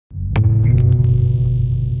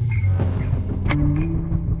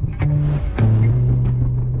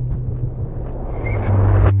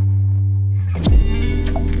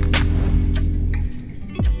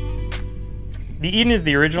The Eden is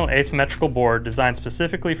the original asymmetrical board designed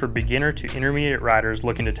specifically for beginner to intermediate riders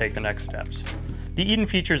looking to take the next steps. The Eden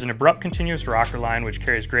features an abrupt continuous rocker line which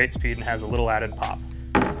carries great speed and has a little added pop.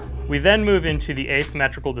 We then move into the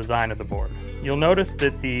asymmetrical design of the board. You'll notice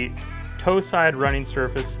that the toe side running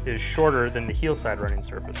surface is shorter than the heel side running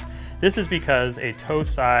surface. This is because a toe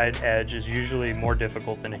side edge is usually more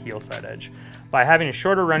difficult than a heel side edge. By having a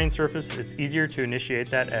shorter running surface, it's easier to initiate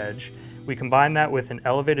that edge. We combine that with an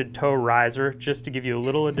elevated toe riser just to give you a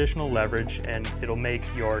little additional leverage, and it'll make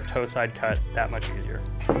your toe side cut that much easier.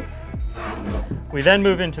 We then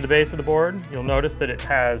move into the base of the board. You'll notice that it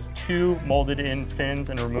has two molded in fins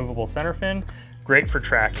and a removable center fin, great for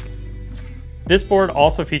tracking. This board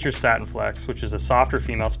also features Satin Flex, which is a softer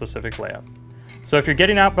female specific layup. So if you're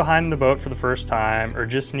getting out behind the boat for the first time or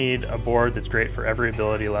just need a board that's great for every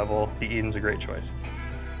ability level, the Eden's a great choice.